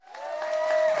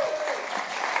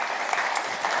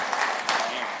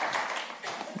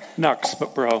Nux,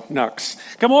 but bro, Nux.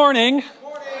 Good morning.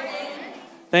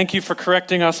 Thank you for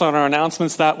correcting us on our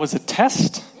announcements. That was a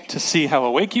test to see how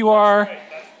awake you are,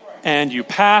 and you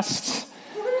passed.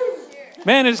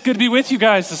 Man, it's good to be with you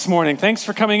guys this morning. Thanks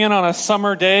for coming in on a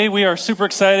summer day. We are super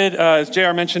excited. As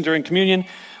JR mentioned during communion,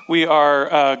 we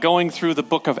are going through the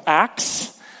book of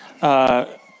Acts.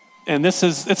 And it's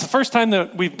the first time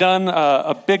that we've done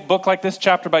a big book like this,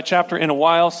 chapter by chapter, in a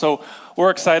while, so we're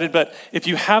excited. But if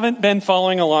you haven't been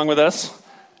following along with us,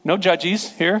 no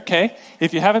judgies here, okay?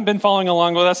 If you haven't been following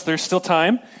along with us, there's still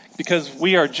time, because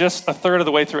we are just a third of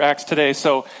the way through Acts today.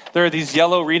 So there are these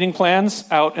yellow reading plans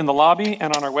out in the lobby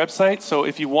and on our website. So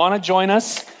if you want to join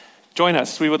us.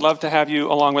 We would love to have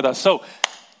you along with us. So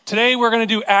today we're going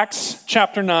to do Acts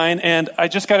chapter 9, and I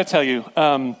just got to tell you,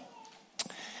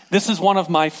 this is one of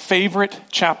my favorite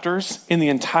chapters in the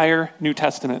entire New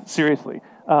Testament. Seriously.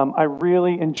 I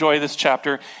really enjoy this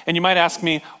chapter. And you might ask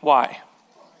me, why?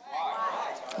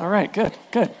 All right, good.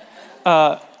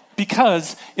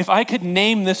 Because if I could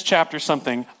name this chapter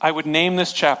something, I would name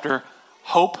this chapter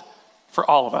Hope for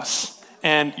All of Us.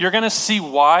 And you're going to see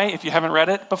why. If you haven't read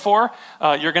it before,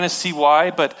 you're going to see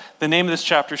why. But the name of this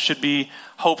chapter should be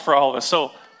Hope for All of Us.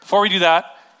 So before we do that,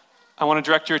 I want to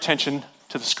direct your attention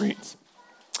to the screens.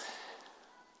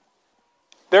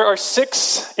 There are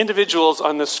 6 individuals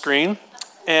on this screen,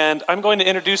 and I'm going to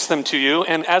introduce them to you.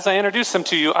 And as I introduce them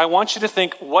to you, I want you to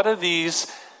think, what do these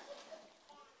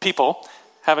people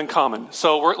have in common?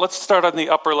 So let's start on the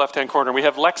upper left-hand corner. We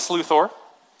have Lex Luthor.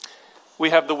 We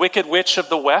have the Wicked Witch of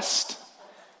the West.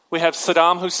 We have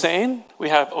Saddam Hussein. We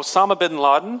have Osama bin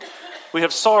Laden. We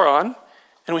have Sauron.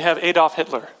 And we have Adolf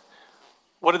Hitler.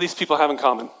 What do these people have in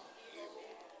common?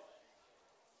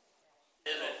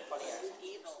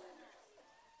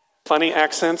 Funny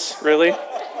accents, really?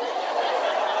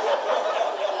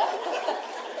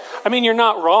 I mean, you're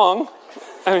not wrong.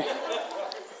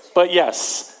 But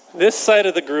yes, this side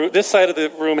of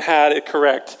the room had it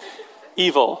correct.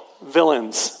 Evil,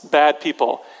 villains, bad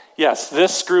people. Yes,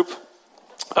 this group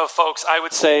of folks, I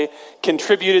would say,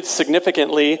 contributed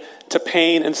significantly to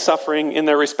pain and suffering in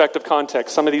their respective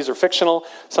contexts. Some of these are fictional,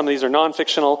 some of these are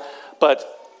non-fictional, but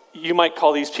you might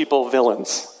call these people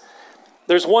villains.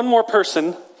 There's one more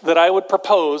person that I would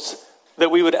propose that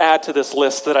we would add to this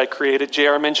list that I created.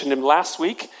 JR mentioned him last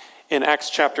week in Acts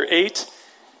chapter 8.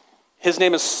 His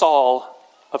name is Saul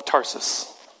of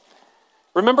Tarsus.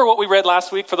 Remember what we read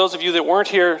last week? For those of you that weren't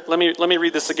here, let me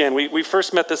read this again. We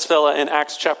first met this fella in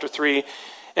Acts chapter 3,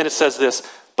 and it says this: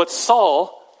 "But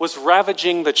Saul was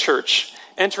ravaging the church,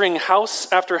 entering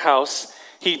house after house.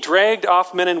 He dragged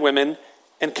off men and women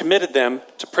and committed them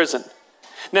to prison."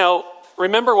 Now,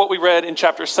 remember what we read in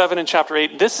chapter 7 and chapter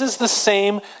 8. This is the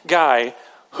same guy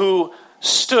who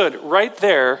stood right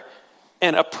there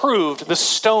and approved the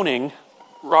stoning,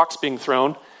 rocks being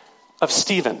thrown, of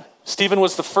Stephen. Stephen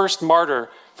was the first martyr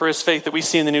for his faith that we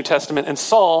see in the New Testament. And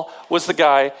Saul was the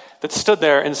guy that stood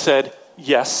there and said,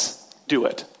 yes, do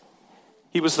it.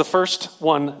 He was the first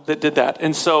one that did that.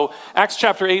 And so Acts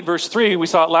chapter 8, verse 3, we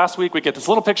saw it last week. We get this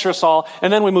little picture of Saul,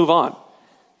 and then we move on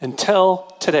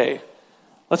until today.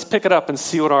 Let's pick it up and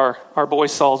see what our boy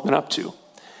Saul's been up to.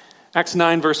 Acts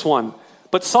 9, verse 1.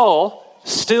 "But Saul,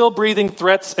 still breathing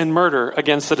threats and murder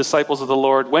against the disciples of the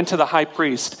Lord, went to the high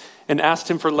priest and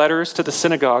asked him for letters to the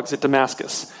synagogues at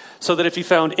Damascus, so that if he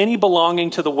found any belonging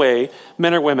to the way,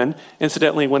 men or women,"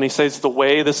 incidentally, when he says the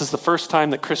way, this is the first time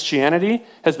that Christianity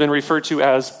has been referred to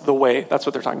as the way. That's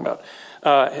what they're talking about.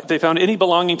 If they found any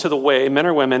belonging to the way, men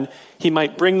or women, he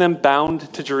might bring them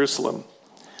bound to Jerusalem.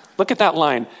 Look at that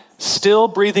line. Still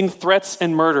breathing threats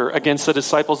and murder against the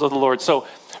disciples of the Lord. So,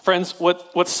 friends,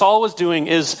 what Saul was doing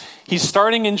is he's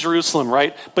starting in Jerusalem,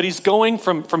 right? But he's going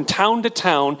from town to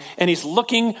town, and he's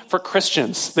looking for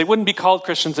Christians. They wouldn't be called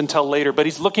Christians until later, but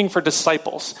he's looking for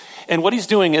disciples. And what he's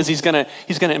doing is he's gonna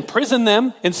imprison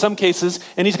them in some cases,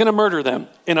 and he's gonna murder them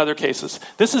in other cases.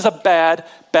 This is a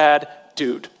bad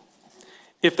dude.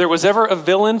 If there was ever a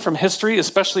villain from history,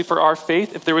 especially for our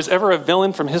faith, if there was ever a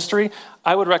villain from history,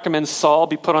 I would recommend Saul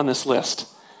be put on this list.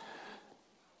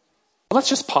 Let's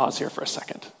just pause here for a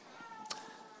second.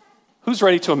 Who's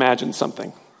ready to imagine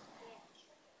something?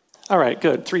 All right,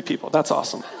 good. 3 people. That's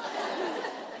awesome.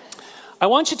 I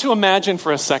want you to imagine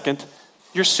for a second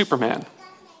you're Superman,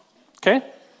 okay?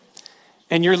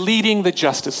 And you're leading the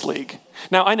Justice League.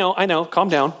 Now, I know, calm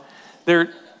down.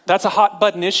 That's a hot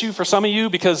button issue for some of you,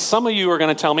 because some of you are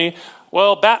going to tell me,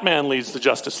 well, Batman leads the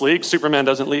Justice League, Superman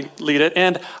doesn't lead it.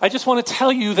 And I just want to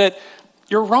tell you that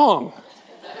you're wrong.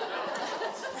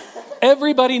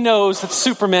 Everybody knows that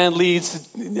Superman leads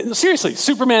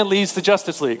the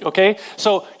Justice League, okay?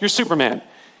 So you're Superman.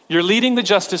 You're leading the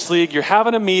Justice League, you're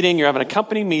having a meeting, you're having a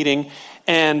company meeting,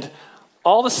 and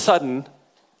all of a sudden,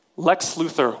 Lex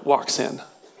Luthor walks in.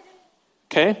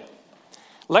 Okay?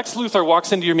 Lex Luthor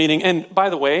walks into your meeting, and by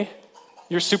the way,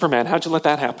 you're Superman. How'd you let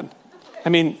that happen? I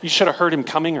mean, you should have heard him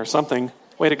coming or something.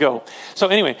 Way to go. So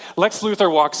anyway, Lex Luthor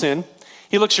walks in.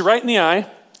 He looks you right in the eye,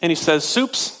 and he says,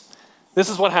 Soups, this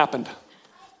is what happened.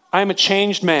 I am a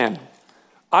changed man.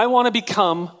 I want to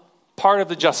become part of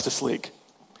the Justice League.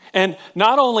 And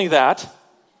not only that,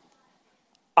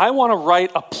 I want to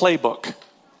write a playbook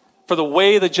for the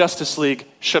way the Justice League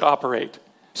should operate.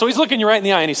 So he's looking you right in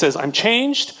the eye and he says, I'm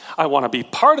changed, I want to be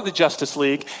part of the Justice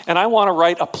League, and I want to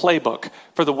write a playbook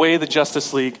for the way the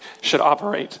Justice League should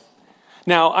operate.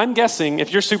 Now, I'm guessing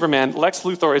if you're Superman, Lex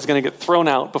Luthor is going to get thrown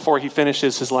out before he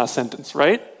finishes his last sentence,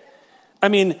 right? I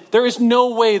mean, there is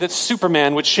no way that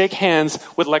Superman would shake hands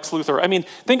with Lex Luthor. I mean,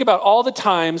 think about all the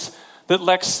times that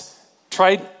Lex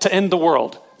tried to end the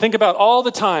world. Think about all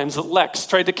the times that Lex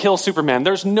tried to kill Superman.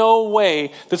 There's no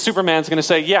way that Superman's going to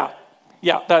say, yeah,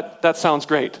 that sounds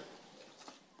great.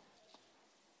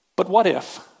 But what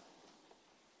if?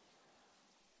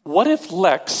 What if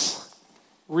Lex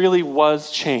really was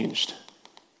changed?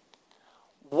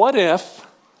 What if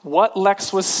what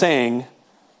Lex was saying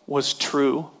was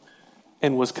true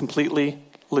and was completely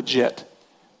legit?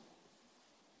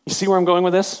 You see where I'm going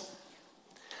with this?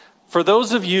 For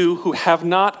those of you who have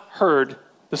not heard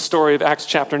the story of Acts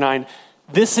chapter 9,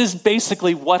 this is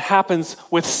basically what happens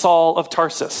with Saul of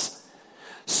Tarsus.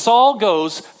 Saul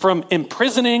goes from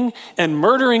imprisoning and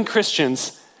murdering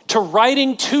Christians to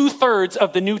writing 2/3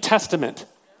 of the New Testament.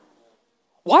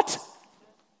 What?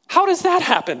 How does that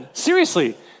happen?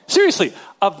 Seriously,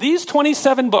 of these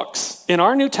 27 books in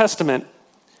our New Testament,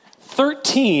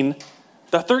 13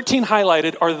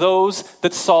 highlighted are those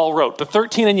that Saul wrote. The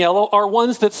 13 in yellow are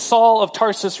ones that Saul of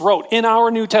Tarsus wrote in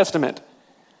our New Testament.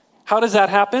 How does that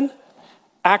happen?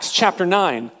 Acts chapter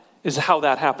 9 is how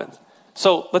that happened.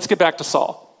 So let's get back to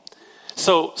Saul.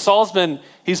 So Saul's been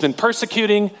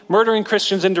persecuting, murdering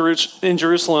Christians in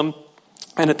Jerusalem.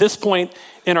 And at this point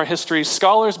in our history,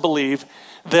 scholars believe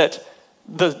that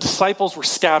the disciples were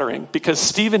scattering because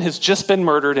Stephen has just been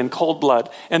murdered in cold blood,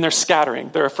 and they're scattering.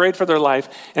 They're afraid for their life,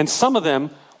 and some of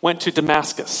them went to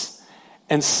Damascus.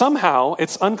 And somehow,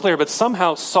 it's unclear, but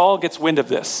somehow Saul gets wind of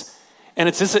this. And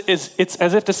it's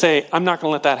as if to say, I'm not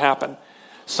going to let that happen.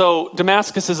 So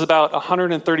Damascus is about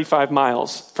 135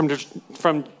 miles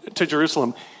to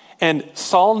Jerusalem. And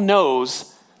Saul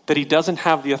knows that he doesn't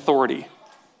have the authority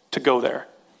to go there.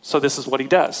 So this is what he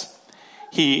does.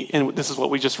 And this is what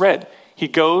we just read. He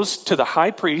goes to the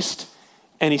high priest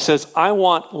and he says, I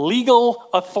want legal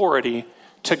authority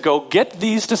to go get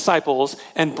these disciples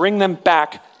and bring them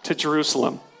back to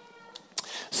Jerusalem.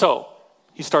 So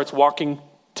he starts walking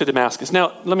to Damascus.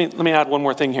 Now, let me add one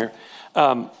more thing here.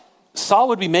 Saul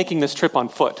would be making this trip on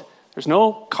foot. There's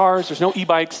no cars, there's no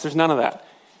e-bikes, there's none of that.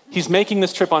 He's making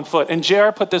this trip on foot. And JR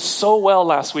put this so well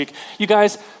last week. You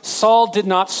guys, Saul did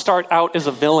not start out as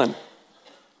a villain.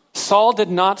 Saul did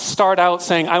not start out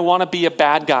saying, I want to be a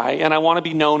bad guy and I want to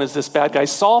be known as this bad guy.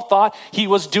 Saul thought he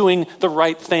was doing the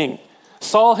right thing.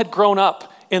 Saul had grown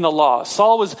up in the law.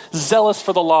 Saul was zealous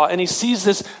for the law, and he sees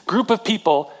this group of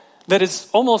people that is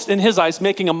almost, in his eyes,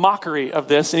 making a mockery of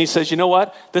this. And he says, you know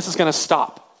what? This is going to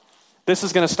stop. This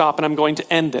is going to stop, and I'm going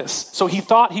to end this. So he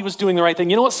thought he was doing the right thing.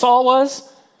 You know what Saul was?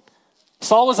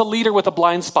 Saul was a leader with a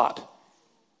blind spot.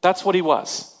 That's what he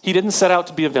was. He didn't set out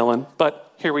to be a villain,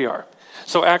 but here we are.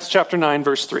 So Acts chapter 9,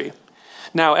 verse 3.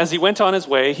 Now, as he went on his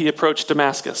way, he approached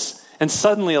Damascus, and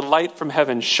suddenly a light from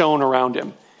heaven shone around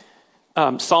him.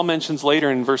 Saul mentions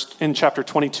later in chapter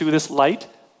 22, this light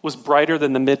was brighter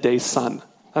than the midday sun.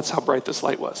 That's how bright this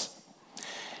light was.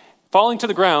 Falling to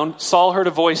the ground, Saul heard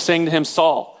a voice saying to him,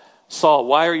 Saul, Saul,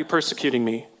 why are you persecuting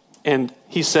me? And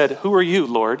he said, who are you,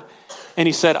 Lord? And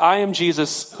he said, I am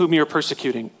Jesus whom you're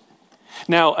persecuting.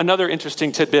 Now, another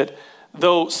interesting tidbit,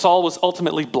 though Saul was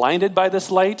ultimately blinded by this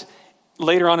light,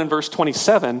 later on in verse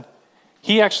 27,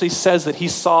 he actually says that he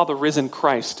saw the risen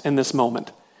Christ in this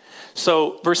moment.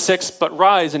 So verse 6, but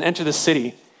rise and enter the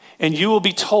city, and you will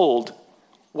be told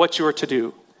what you are to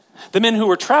do. The men who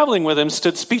were traveling with him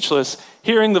stood speechless,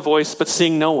 hearing the voice, but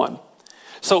seeing no one.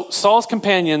 So Saul's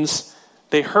companions,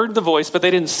 they heard the voice, but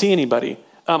they didn't see anybody.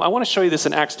 I want to show you this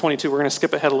in Acts 22. We're going to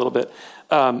skip ahead a little bit.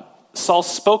 Saul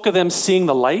spoke of them seeing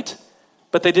the light,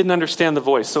 but they didn't understand the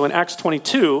voice. So in Acts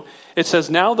 22, it says,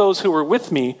 now those who were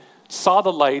with me saw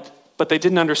the light, but they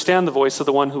didn't understand the voice of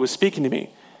the one who was speaking to me.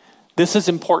 This is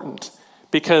important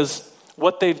because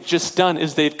what they've just done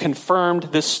is they've confirmed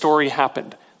this story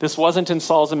happened. This wasn't in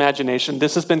Saul's imagination.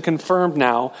 This has been confirmed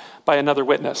now by another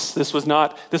witness. This was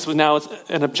now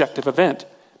an objective event.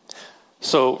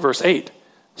 So verse 8,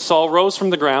 Saul rose from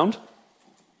the ground,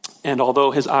 and although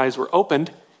his eyes were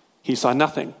opened, he saw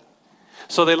nothing.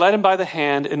 So they led him by the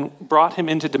hand and brought him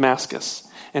into Damascus.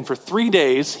 And for 3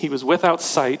 days he was without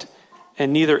sight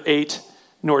and neither ate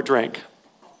nor drank.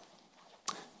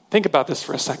 Think about this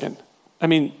for a second. I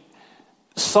mean,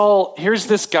 Saul, here's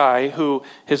this guy who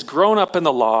has grown up in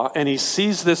the law, and he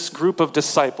sees this group of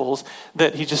disciples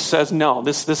that he just says, no,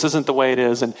 this isn't the way it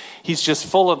is. And he's just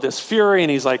full of this fury,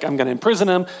 and he's like, I'm going to imprison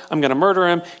him. I'm going to murder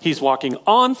him. He's walking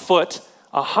on foot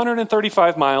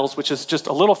 135 miles, which is just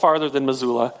a little farther than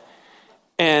Missoula.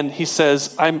 And he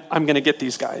says, I'm going to get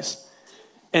these guys.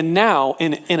 And now,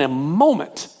 in a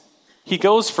moment, he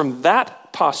goes from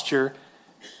that posture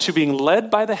to being led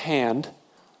by the hand,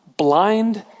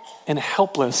 blind and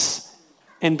helpless,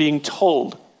 and being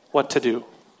told what to do.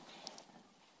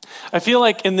 I feel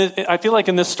like in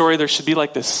this story there should be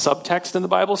like this subtext in the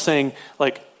Bible saying,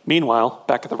 like, meanwhile,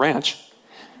 back at the ranch.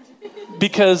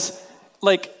 Because,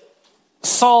 like,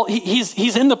 Saul,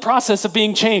 he's in the process of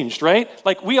being changed, right?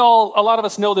 Like, a lot of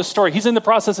us know this story. He's in the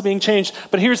process of being changed.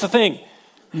 But here's the thing.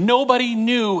 Nobody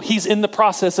knew he's in the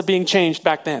process of being changed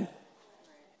back then.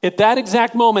 At that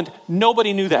exact moment,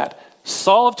 nobody knew that.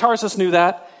 Saul of Tarsus knew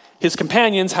that. His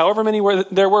companions, however many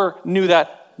there were, knew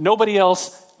that. Nobody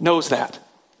else knows that.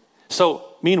 So,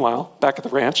 meanwhile, back at the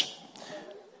ranch,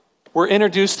 we're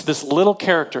introduced to this little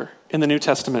character in the New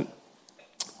Testament,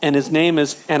 and his name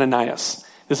is Ananias.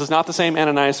 This is not the same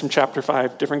Ananias from chapter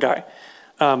 5, different guy.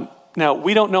 Now,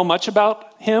 we don't know much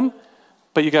about him,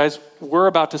 but you guys, we're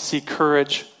about to see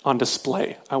courage on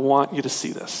display. I want you to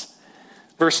see this.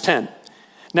 Verse 10.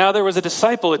 Now there was a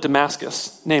disciple at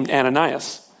Damascus named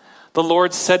Ananias. The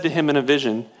Lord said to him in a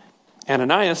vision,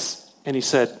 Ananias, and he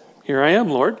said, Here I am,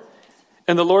 Lord.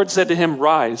 And the Lord said to him,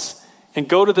 Rise and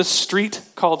go to the street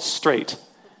called Straight,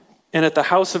 and at the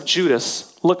house of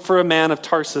Judas look for a man of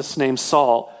Tarsus named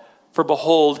Saul, for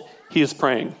behold, he is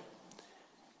praying.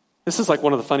 This is like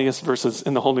one of the funniest verses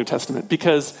in the whole New Testament,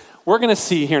 because we're going to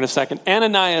see here in a second,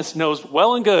 Ananias knows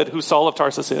well and good who Saul of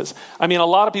Tarsus is. I mean, a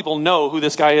lot of people know who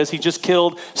this guy is. He just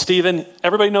killed Stephen.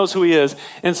 Everybody knows who he is.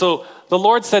 And so the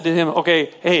Lord said to him,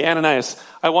 okay, hey, Ananias,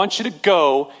 I want you to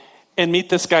go and meet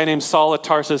this guy named Saul of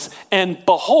Tarsus. And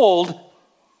behold,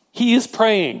 he is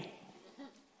praying.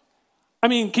 I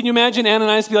mean, can you imagine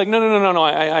Ananias be like, no,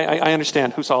 I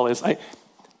understand who Saul is.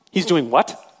 He's doing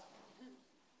what?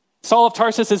 Saul of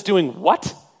Tarsus is doing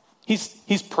what?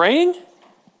 He's praying?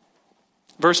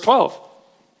 Verse 12.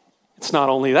 It's not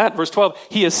only that. Verse 12.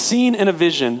 He has seen in a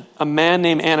vision a man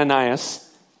named Ananias,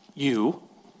 you,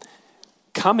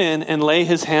 come in and lay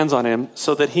his hands on him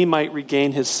so that he might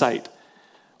regain his sight.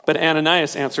 But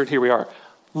Ananias answered, here we are.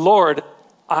 Lord,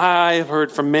 I have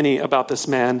heard from many about this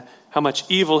man, how much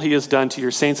evil he has done to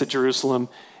your saints at Jerusalem,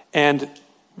 and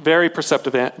very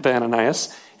perceptive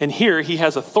Ananias. And here he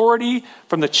has authority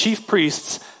from the chief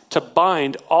priests to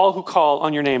bind all who call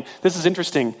on your name. This is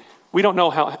interesting. We don't know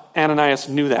how Ananias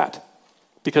knew that.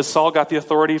 Because Saul got the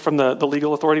authority from the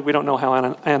legal authority, we don't know how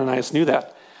Ananias knew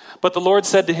that. But the Lord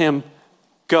said to him,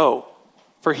 Go,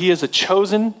 for he is a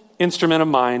chosen instrument of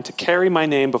mine to carry my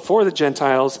name before the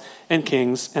Gentiles and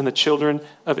kings and the children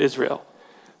of Israel.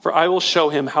 For I will show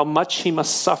him how much he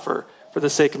must suffer for the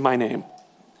sake of my name.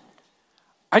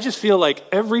 I just feel like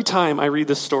every time I read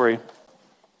this story,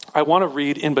 I want to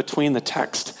read in between the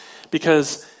text.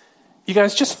 Because you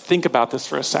guys just think about this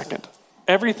for a second.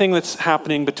 Everything that's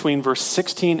happening between verse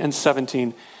 16 and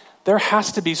 17, there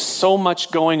has to be so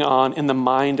much going on in the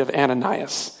mind of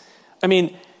Ananias. I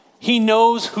mean, he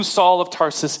knows who Saul of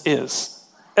Tarsus is.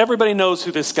 Everybody knows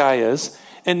who this guy is.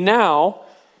 And now,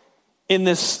 in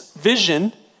this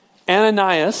vision,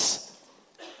 Ananias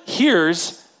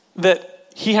hears that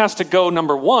he has to go,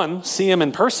 number one, see him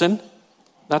in person.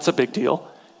 That's a big deal.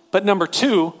 But number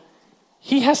two,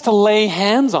 he has to lay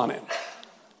hands on him.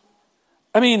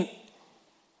 I mean,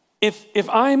 if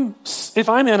I'm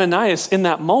Ananias in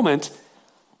that moment,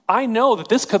 I know that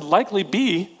this could likely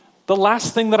be the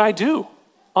last thing that I do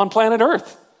on planet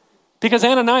Earth. Because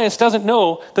Ananias doesn't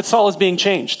know that Saul is being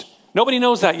changed. Nobody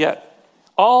knows that yet.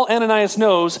 All Ananias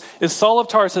knows is Saul of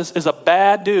Tarsus is a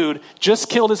bad dude, just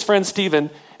killed his friend Stephen,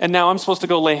 and now I'm supposed to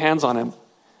go lay hands on him.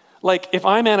 Like, if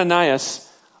I'm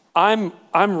Ananias, I'm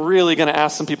really going to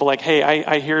ask some people like, hey,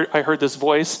 I heard this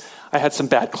voice. I had some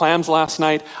bad clams last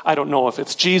night. I don't know if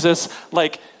it's Jesus.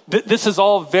 Like, this is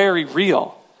all very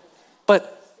real.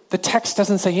 But the text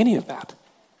doesn't say any of that.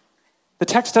 The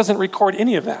text doesn't record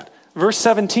any of that. Verse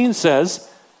 17 says,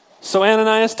 so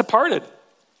Ananias departed,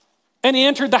 and he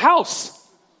entered the house.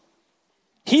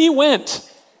 He went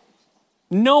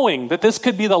knowing that this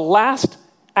could be the last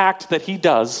act that he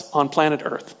does on planet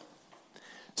Earth.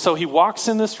 So he walks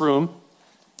in this room,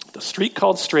 the street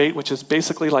called Straight, which is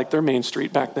basically like their main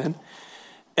street back then,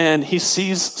 and he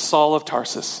sees Saul of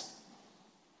Tarsus.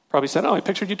 Probably said, I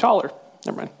pictured you taller.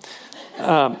 Never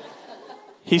mind.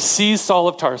 He sees Saul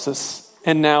of Tarsus,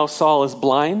 and now Saul is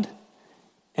blind,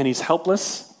 and he's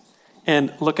helpless.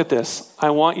 And look at this. I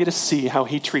want you to see how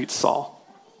he treats Saul.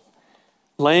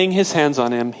 Laying his hands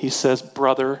on him, he says,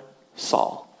 Brother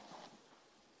Saul.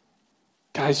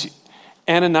 Guys,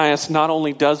 Ananias not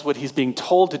only does what he's being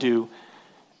told to do,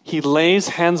 he lays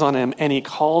hands on him and he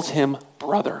calls him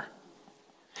brother.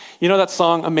 You know that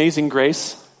song, Amazing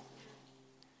Grace?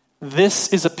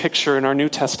 This is a picture in our New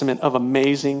Testament of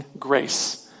amazing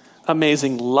grace,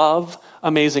 amazing love,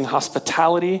 amazing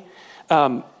hospitality.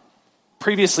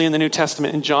 Previously in the New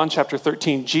Testament, in John chapter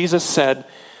 13, Jesus said,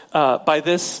 by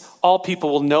this, all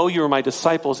people will know you are my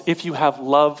disciples if you have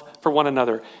love for one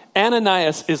another.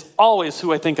 Ananias is always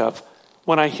who I think of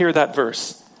when I hear that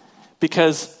verse.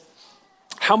 Because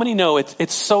how many know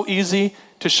it's so easy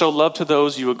to show love to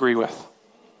those you agree with?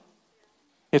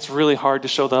 It's really hard to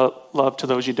show the love to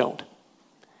those you don't.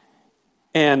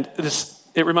 And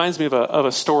it reminds me of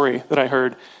a story that I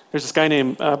heard. There's this guy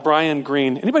named Brian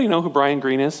Greene. Anybody know who Brian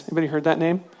Greene is? Anybody heard that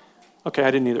name? Okay,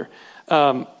 I didn't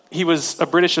either. He was a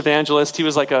British evangelist. He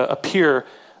was like a peer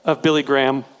of Billy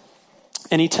Graham.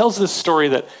 And he tells this story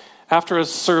that after a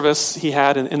service he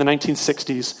had in the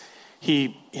 1960s,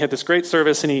 he had this great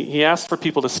service, and he asked for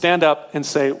people to stand up and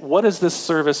say, what has this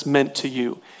service meant to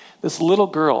you? This little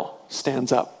girl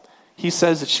stands up. He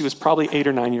says that she was probably 8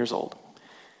 or 9 years old.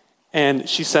 And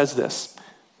she says this,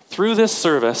 through this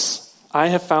service, I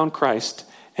have found Christ,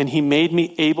 and he made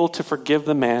me able to forgive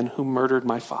the man who murdered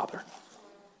my father.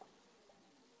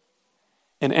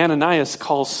 And Ananias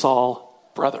calls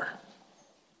Saul brother.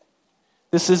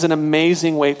 This is an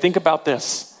amazing way. Think about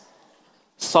this.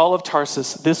 Saul of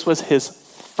Tarsus, this was his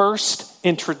first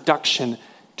introduction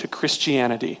to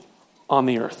Christianity on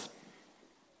the earth.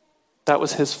 That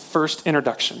was his first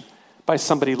introduction, by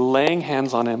somebody laying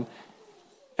hands on him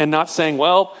and not saying,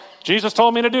 well, Jesus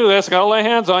told me to do this. I got to lay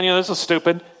hands on you. This is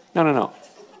stupid. No.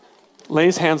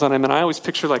 Lays hands on him, and I always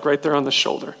picture like right there on the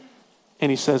shoulder. And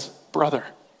he says, brother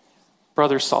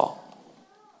Saul.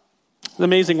 An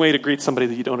amazing way to greet somebody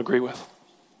that you don't agree with.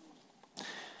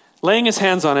 Laying his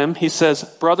hands on him, he says,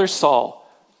 Brother Saul,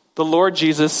 the Lord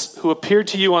Jesus, who appeared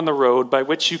to you on the road by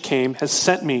which you came, has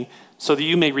sent me so that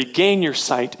you may regain your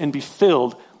sight and be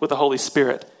filled with the Holy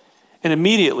Spirit. And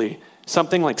immediately,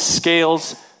 something like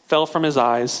scales fell from his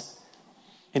eyes,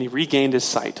 and he regained his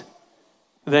sight.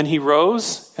 Then he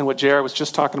rose, and what J.R. was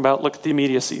just talking about, look at the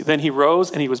immediacy. Then he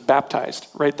rose, and he was baptized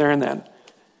right there and then.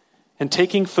 And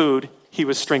taking food, he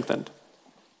was strengthened.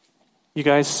 You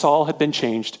guys, Saul had been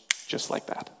changed just like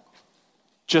that.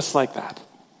 Just like that.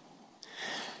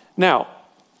 Now,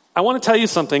 I want to tell you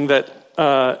something that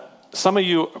some of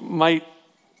you might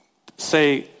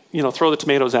say, throw the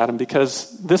tomatoes at him,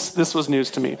 because this was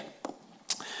news to me.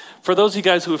 For those of you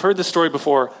guys who have heard this story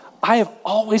before, I have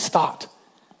always thought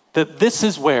that this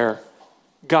is where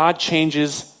God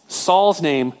changes Saul's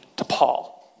name to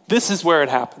Paul. This is where it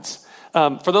happens.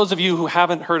 For those of you who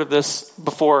haven't heard of this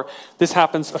before, this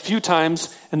happens a few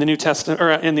times in the New Testament,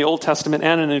 or in the Old Testament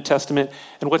and in the New Testament.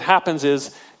 And what happens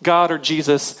is God or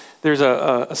Jesus, there's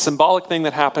a symbolic thing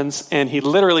that happens, and he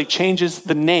literally changes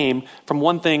the name from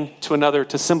one thing to another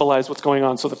to symbolize what's going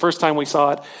on. So the first time we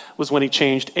saw it was when he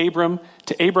changed Abram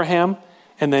to Abraham,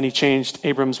 and then he changed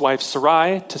Abram's wife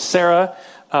Sarai to Sarah.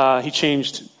 He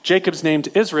changed Jacob's name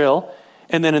to Israel.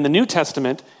 And then in the New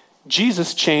Testament,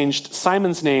 Jesus changed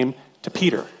Simon's name to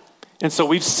Peter. And so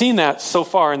we've seen that so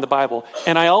far in the Bible.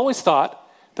 And I always thought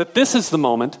that this is the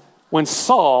moment when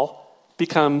Saul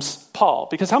becomes Paul.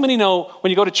 Because how many know when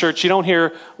you go to church, you don't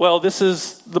hear, well, this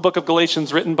is the book of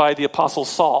Galatians written by the Apostle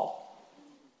Saul.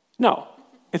 No,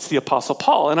 it's the Apostle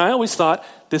Paul. And I always thought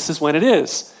this is when it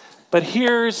is. But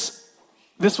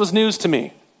this was news to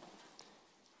me.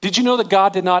 Did you know that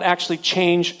God did not actually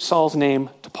change Saul's name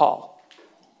to Paul?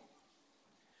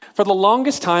 For the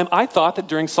longest time, I thought that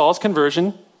during Saul's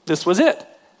conversion, this was it.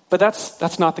 But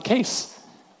that's not the case.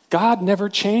 God never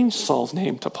changed Saul's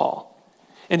name to Paul.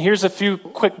 And here's a few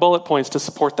quick bullet points to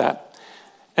support that.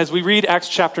 As we read Acts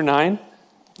chapter 9,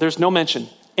 there's no mention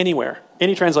anywhere,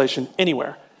 any translation,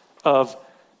 anywhere, of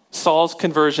Saul's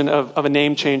conversion, of a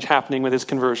name change happening with his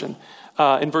conversion.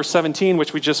 In verse 17,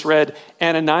 which we just read,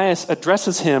 Ananias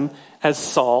addresses him as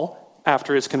Saul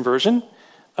after his conversion.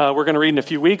 We're going to read in a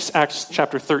few weeks, Acts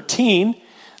chapter 13,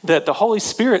 that the Holy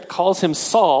Spirit calls him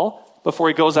Saul before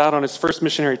he goes out on his first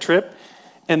missionary trip.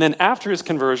 And then after his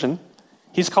conversion,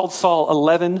 he's called Saul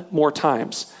 11 more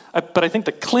times. But I think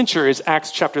the clincher is Acts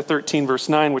chapter 13, verse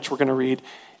 9, which we're going to read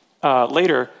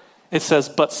later. It says,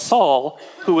 "But Saul,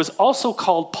 who was also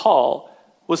called Paul,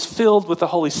 was filled with the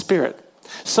Holy Spirit."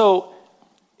 So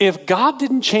if God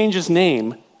didn't change his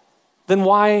name, then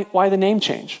why the name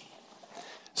change?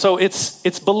 So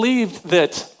it's believed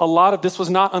that a lot of this was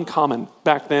not uncommon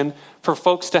back then for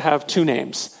folks to have two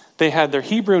names. They had their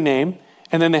Hebrew name,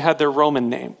 and then they had their Roman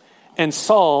name. And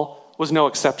Saul was no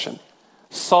exception.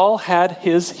 Saul had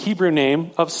his Hebrew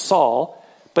name of Saul,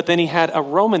 but then he had a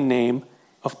Roman name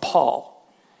of Paul.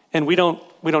 And we don't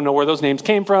know where those names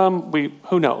came from.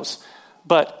 Who knows?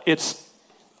 But it's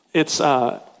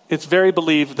very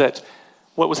believed that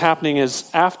what was happening is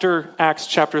after Acts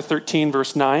chapter 13,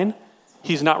 verse 9,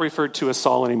 he's not referred to as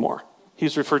Saul anymore.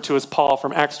 He's referred to as Paul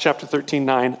from Acts chapter 13,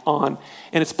 9 on.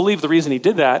 And it's believed the reason he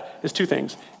did that is two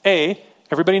things. A,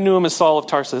 everybody knew him as Saul of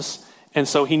Tarsus. And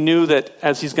so he knew that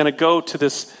as he's going to go to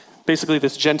this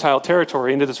Gentile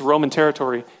territory, into this Roman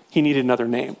territory, he needed another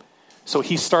name. So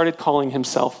he started calling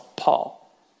himself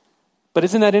Paul. But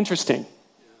isn't that interesting?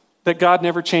 That God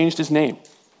never changed his name.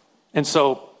 And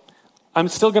so I'm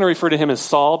still going to refer to him as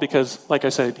Saul because, like I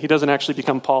said, he doesn't actually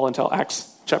become Paul until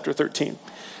Acts chapter 13.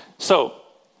 So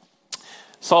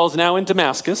Saul is now in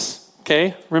Damascus.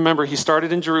 Okay, remember he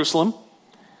started in Jerusalem,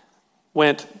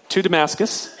 went to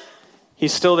Damascus.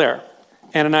 He's still there.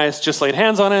 Ananias just laid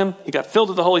hands on him. He got filled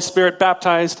with the Holy Spirit,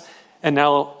 baptized, and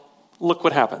now look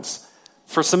what happens.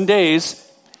 For some days,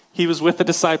 he was with the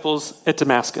disciples at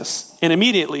Damascus. And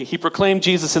immediately he proclaimed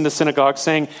Jesus in the synagogue,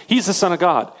 saying, "He's the Son of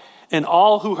God." And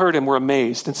all who heard him were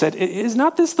amazed and said, "Is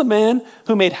not this the man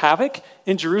who made havoc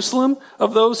in Jerusalem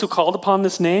of those who called upon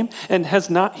this name? And has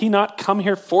he not come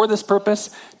here for this purpose,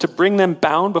 to bring them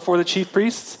bound before the chief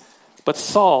priests?" But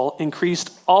Saul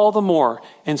increased all the more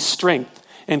in strength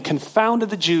and confounded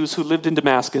the Jews who lived in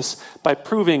Damascus by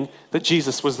proving that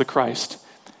Jesus was the Christ.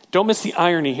 Don't miss the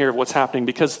irony here of what's happening,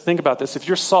 because think about this. If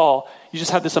you're Saul, you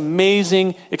just had this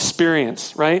amazing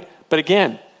experience, right? But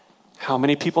again, how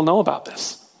many people know about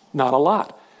this? Not a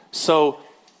lot. So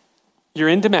you're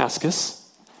in Damascus,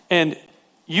 and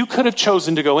you could have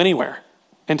chosen to go anywhere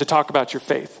and to talk about your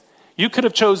faith. You could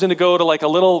have chosen to go to like a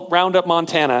little Roundup,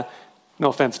 Montana. No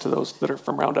offense to those that are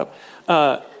from Roundup.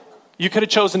 You could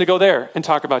have chosen to go there and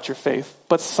talk about your faith,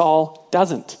 but Saul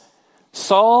doesn't.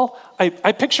 Saul,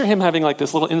 I picture him having like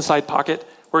this little inside pocket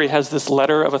where he has this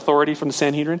letter of authority from the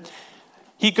Sanhedrin.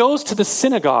 He goes to the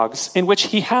synagogues in which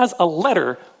he has a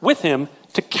letter with him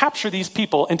to capture these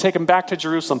people and take them back to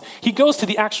Jerusalem. He goes to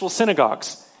the actual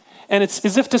synagogues. And it's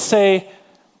as if to say,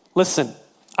 listen,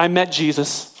 I met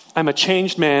Jesus, I'm a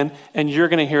changed man, and you're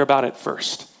going to hear about it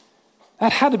first.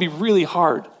 That had to be really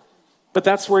hard. But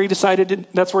that's where he decided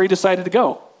to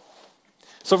go.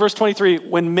 So verse 23,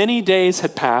 when many days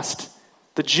had passed,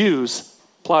 the Jews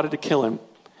plotted to kill him.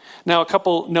 Now, a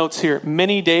couple notes here.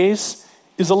 Many days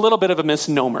is a little bit of a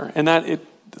misnomer, and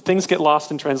things get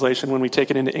lost in translation when we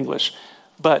take it into English.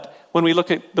 But when we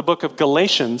look at the book of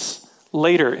Galatians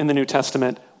later in the New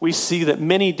Testament, we see that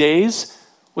many days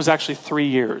was actually 3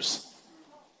 years.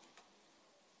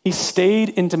 He stayed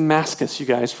in Damascus, you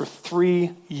guys, for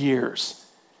 3 years,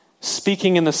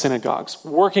 speaking in the synagogues,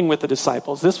 working with the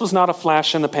disciples. This was not a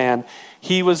flash in the pan.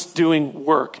 He was doing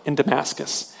work in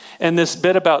Damascus. And this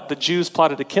bit about the Jews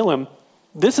plotted to kill him,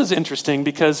 this is interesting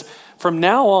because from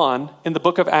now on in the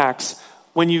book of Acts,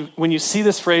 when you see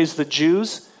this phrase, the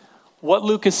Jews, what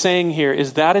Luke is saying here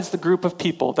is that is the group of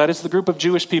people, that is the group of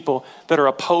Jewish people that are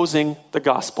opposing the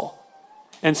gospel.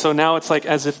 And so now it's like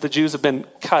as if the Jews have been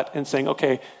cut and saying,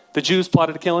 okay, the Jews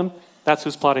plotted to kill him, that's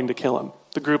who's plotting to kill him.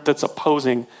 The group that's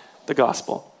opposing the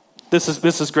gospel. This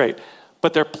is great.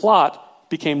 But their plot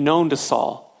became known to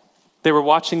Saul. They were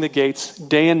watching the gates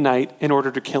day and night in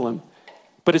order to kill him.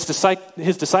 But his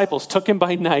disciples took him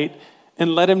by night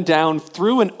and let him down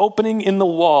through an opening in the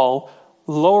wall,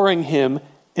 lowering him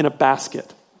in a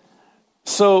basket.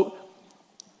 So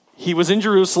he was in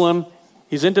Jerusalem.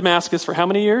 He's in Damascus for how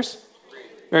many years?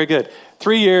 Very good.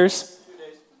 3 years.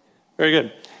 Very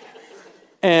good.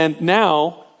 And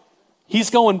now he's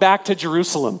going back to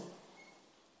Jerusalem.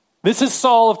 This is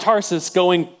Saul of Tarsus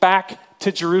going back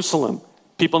to Jerusalem.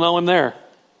 People know him there.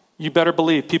 You better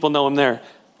believe people know him there.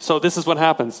 So this is what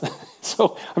happens.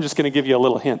 So I'm just going to give you a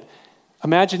little hint.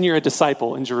 Imagine you're a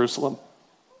disciple in Jerusalem.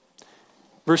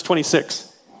 Verse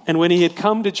 26. And when he had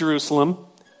come to Jerusalem,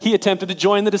 he attempted to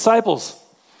join the disciples.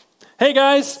 Hey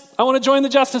guys, I want to join the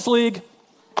Justice League.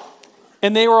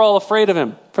 And they were all afraid of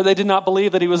him, for they did not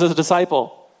believe that he was a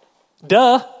disciple.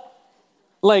 Duh.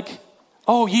 Like,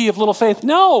 oh, ye of little faith.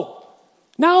 No.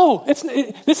 No,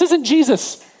 this isn't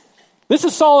Jesus. This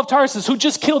is Saul of Tarsus, who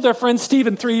just killed their friend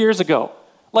Stephen 3 years ago.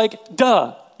 Like,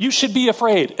 duh, you should be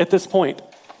afraid at this point.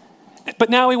 But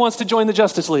now he wants to join the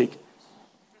Justice League.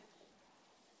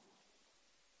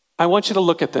 I want you to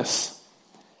look at this.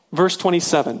 Verse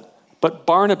 27, but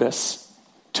Barnabas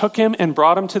took him and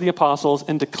brought him to the apostles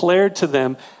and declared to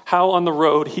them how on the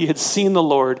road he had seen the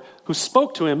Lord who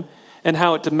spoke to him, and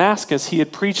how at Damascus he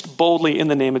had preached boldly in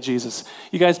the name of Jesus.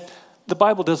 You guys, the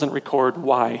Bible doesn't record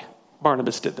why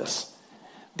Barnabas did this.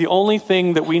 The only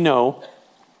thing that we know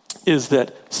is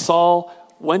that Saul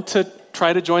went to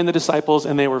try to join the disciples,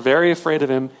 and they were very afraid of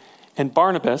him. And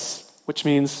Barnabas, which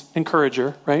means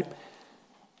encourager, right,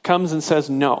 comes and says,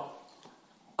 no,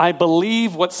 I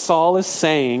believe what Saul is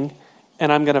saying,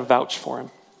 and I'm going to vouch for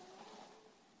him.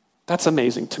 That's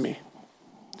amazing to me.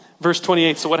 Verse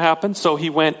 28, so what happened? So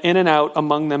he went in and out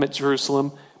among them at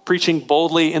Jerusalem, preaching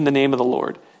boldly in the name of the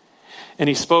Lord. And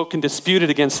he spoke and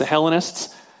disputed against the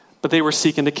Hellenists, but they were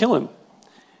seeking to kill him.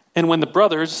 And when the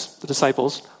brothers, the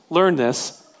disciples, learned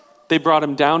this, they brought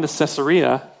him down to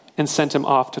Caesarea and sent him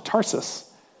off to Tarsus.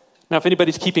 Now, if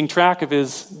anybody's keeping track of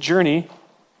his journey,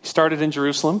 he started in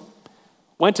Jerusalem,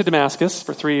 went to Damascus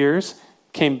for 3 years,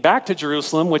 came back to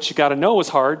Jerusalem, which you got to know was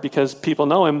hard because people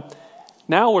know him.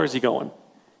 Now where's he going?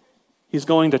 He's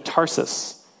going to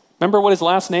Tarsus. Remember what his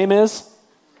last name is?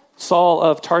 Saul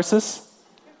of Tarsus.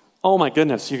 Oh my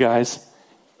goodness, you guys.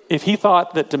 If he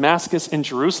thought that Damascus and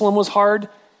Jerusalem was hard,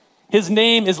 his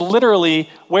name is literally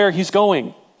where he's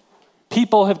going.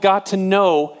 People have got to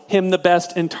know him the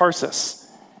best in Tarsus.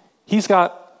 He's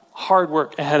got hard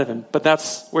work ahead of him, but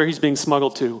that's where he's being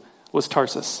smuggled to, was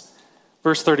Tarsus.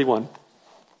 Verse 31.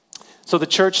 So the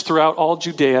church throughout all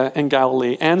Judea and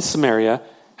Galilee and Samaria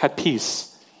had peace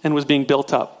and was being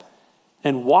built up.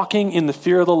 And walking in the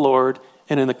fear of the Lord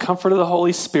and in the comfort of the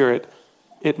Holy Spirit,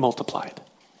 it multiplied.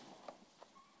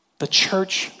 The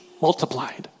church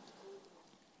multiplied,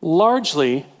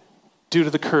 largely due to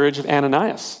the courage of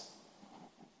Ananias,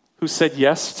 who said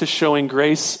yes to showing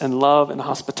grace and love and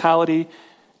hospitality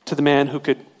to the man who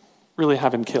could really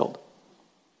have him killed.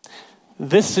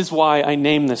 This is why I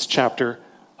name this chapter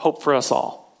Hope for Us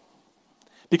All.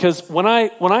 Because when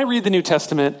I read the New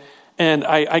Testament and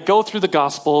I go through the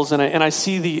Gospels and I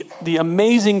see the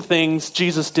amazing things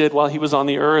Jesus did while he was on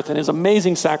the earth and his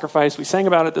amazing sacrifice, we sang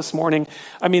about it this morning.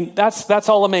 I mean, that's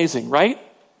all amazing, right?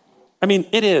 I mean,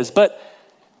 it is. But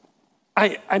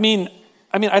I mean,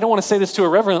 I don't want to say this too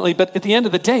irreverently, but at the end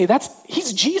of the day,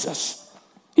 he's Jesus.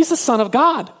 He's the Son of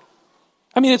God.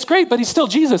 I mean, it's great, but he's still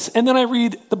Jesus. And then I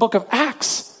read the book of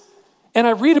Acts, and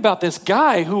I read about this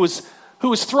guy who was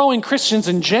throwing Christians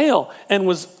in jail and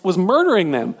was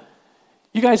murdering them.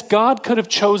 You guys, God could have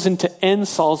chosen to end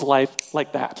Saul's life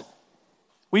like that.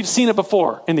 We've seen it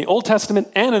before in the Old Testament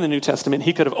and in the New Testament.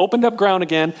 He could have opened up ground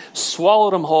again,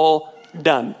 swallowed him whole,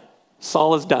 done.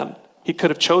 Saul is done. He could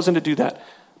have chosen to do that,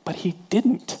 but he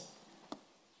didn't.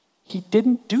 He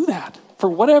didn't do that. For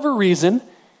whatever reason,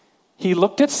 he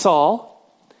looked at Saul,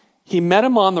 he met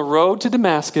him on the road to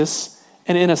Damascus,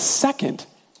 and in a second,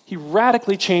 he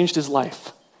radically changed his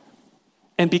life.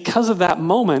 And because of that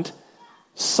moment,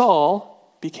 Saul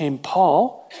became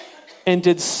Paul and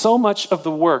did so much of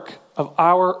the work of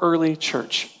our early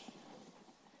church.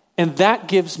 And that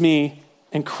gives me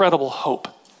incredible hope.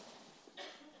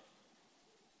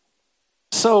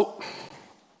 So,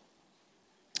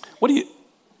 what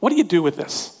do you do with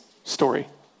this story?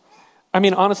 I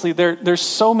mean, honestly, there's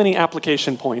so many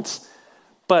application points,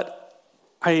 but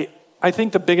I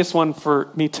think the biggest one for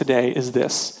me today is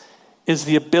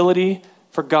the ability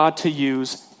for God to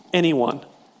use anyone,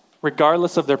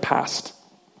 regardless of their past.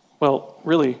 Well,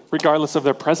 really, regardless of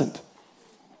their present.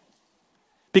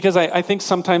 Because I think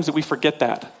sometimes that we forget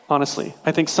that, honestly.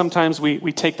 I think sometimes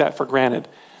we take that for granted.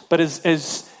 But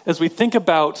as we think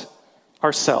about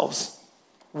ourselves,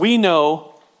 we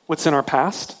know what's in our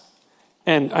past.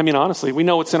 And I mean, honestly, we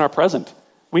know what's in our present.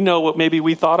 We know what maybe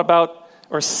we thought about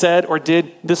or said or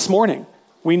did this morning.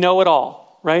 We know it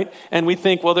all, right? And we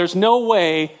think, well, there's no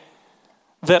way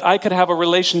that I could have a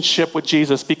relationship with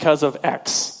Jesus because of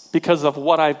X, because of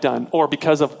what I've done, or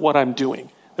because of what I'm doing.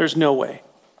 There's no way.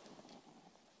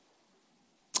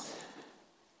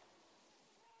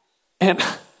 And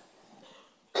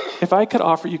if I could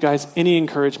offer you guys any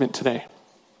encouragement today,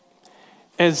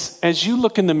 as you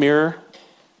look in the mirror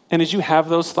and as you have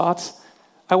those thoughts,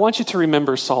 I want you to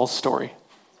remember Saul's story.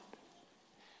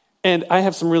 And I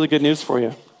have some really good news for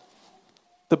you.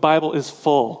 The Bible is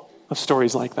full of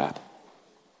stories like that.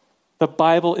 The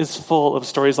Bible is full of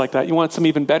stories like that. You want some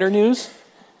even better news?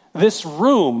 This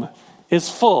room is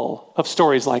full of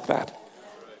stories like that.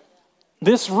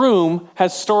 This room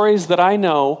has stories that I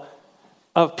know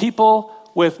of people,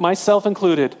 with myself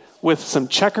included, with some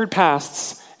checkered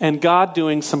pasts and God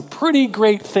doing some pretty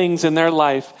great things in their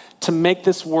life to make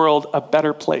this world a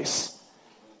better place.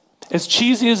 As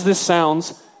cheesy as this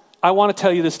sounds, I want to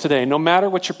tell you this today. No matter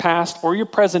what your past or your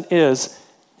present is,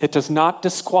 it does not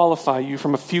disqualify you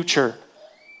from a future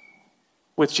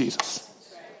with Jesus.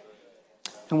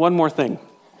 And one more thing.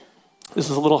 This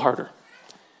is a little harder.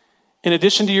 In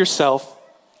addition to yourself,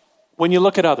 when you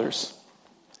look at others,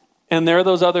 and there are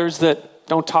those others that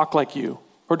don't talk like you,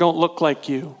 or don't look like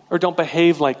you, or don't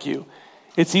behave like you,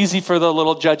 it's easy for the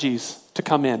little judgies to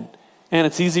come in, and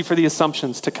it's easy for the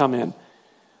assumptions to come in.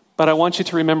 But I want you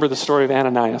to remember the story of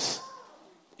Ananias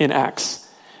in Acts.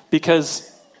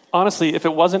 Because honestly, if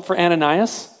it wasn't for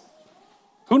Ananias,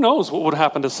 who knows what would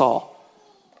happen to Saul?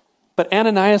 But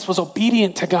Ananias was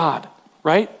obedient to God,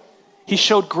 right? He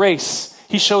showed grace.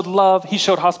 He showed love. He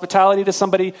showed hospitality to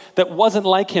somebody that wasn't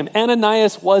like him.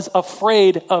 Ananias was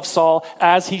afraid of Saul,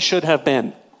 as he should have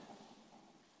been.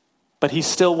 But he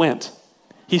still went.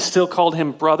 He still called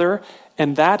him brother.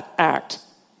 And that act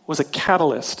was a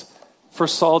catalyst for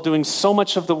Saul doing so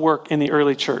much of the work in the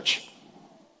early church.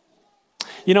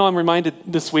 You know, I'm reminded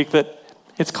this week that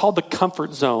it's called the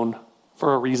comfort zone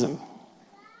for a reason.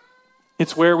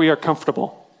 It's where we are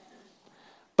comfortable.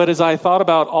 But as I thought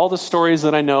about all the stories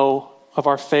that I know of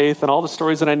our faith and all the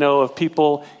stories that I know of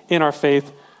people in our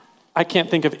faith, I can't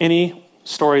think of any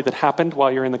story that happened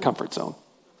while you're in the comfort zone.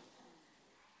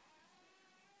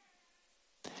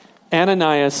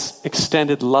 Ananias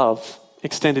extended love,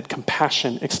 extended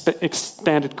compassion,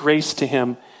 expanded grace to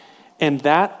him, and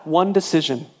that one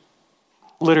decision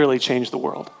literally changed the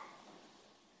world.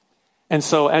 And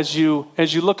so as you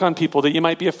look on people that you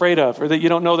might be afraid of or that you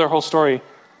don't know their whole story,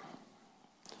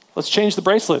 let's change the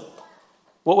bracelet.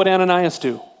 What would Ananias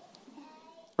do?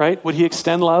 Right? Would he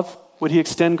extend love? Would he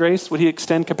extend grace? Would he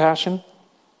extend compassion?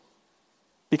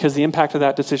 Because the impact of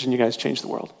that decision, you guys, changed the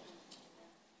world.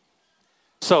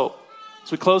 So,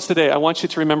 as we close today, I want you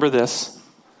to remember this,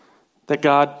 that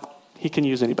God, he can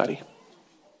use anybody.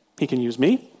 He can use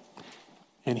me,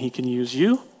 and he can use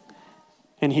you,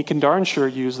 and he can darn sure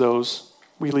use those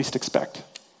we least expect.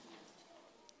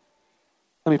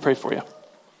 Let me pray for you.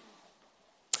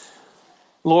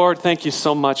 Lord, thank you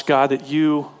so much, God, that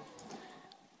you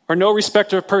are no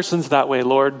respecter of persons that way,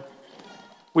 Lord.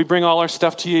 We bring all our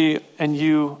stuff to you, and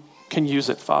you can use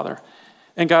it, Father.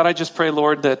 And God, I just pray,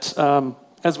 Lord, that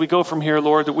as we go from here,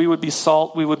 Lord, that we would be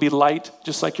salt, we would be light,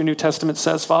 just like your New Testament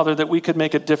says, Father, that we could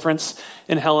make a difference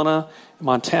in Helena,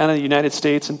 Montana, the United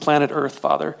States, and planet Earth,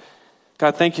 Father.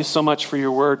 God, thank you so much for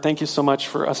your word. Thank you so much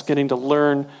for us getting to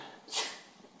learn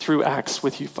through Acts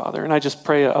with you, Father. And I just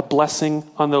pray a blessing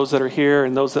on those that are here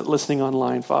and those that are listening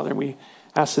online, Father. And we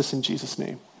ask this in Jesus'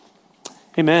 name.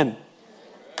 Amen.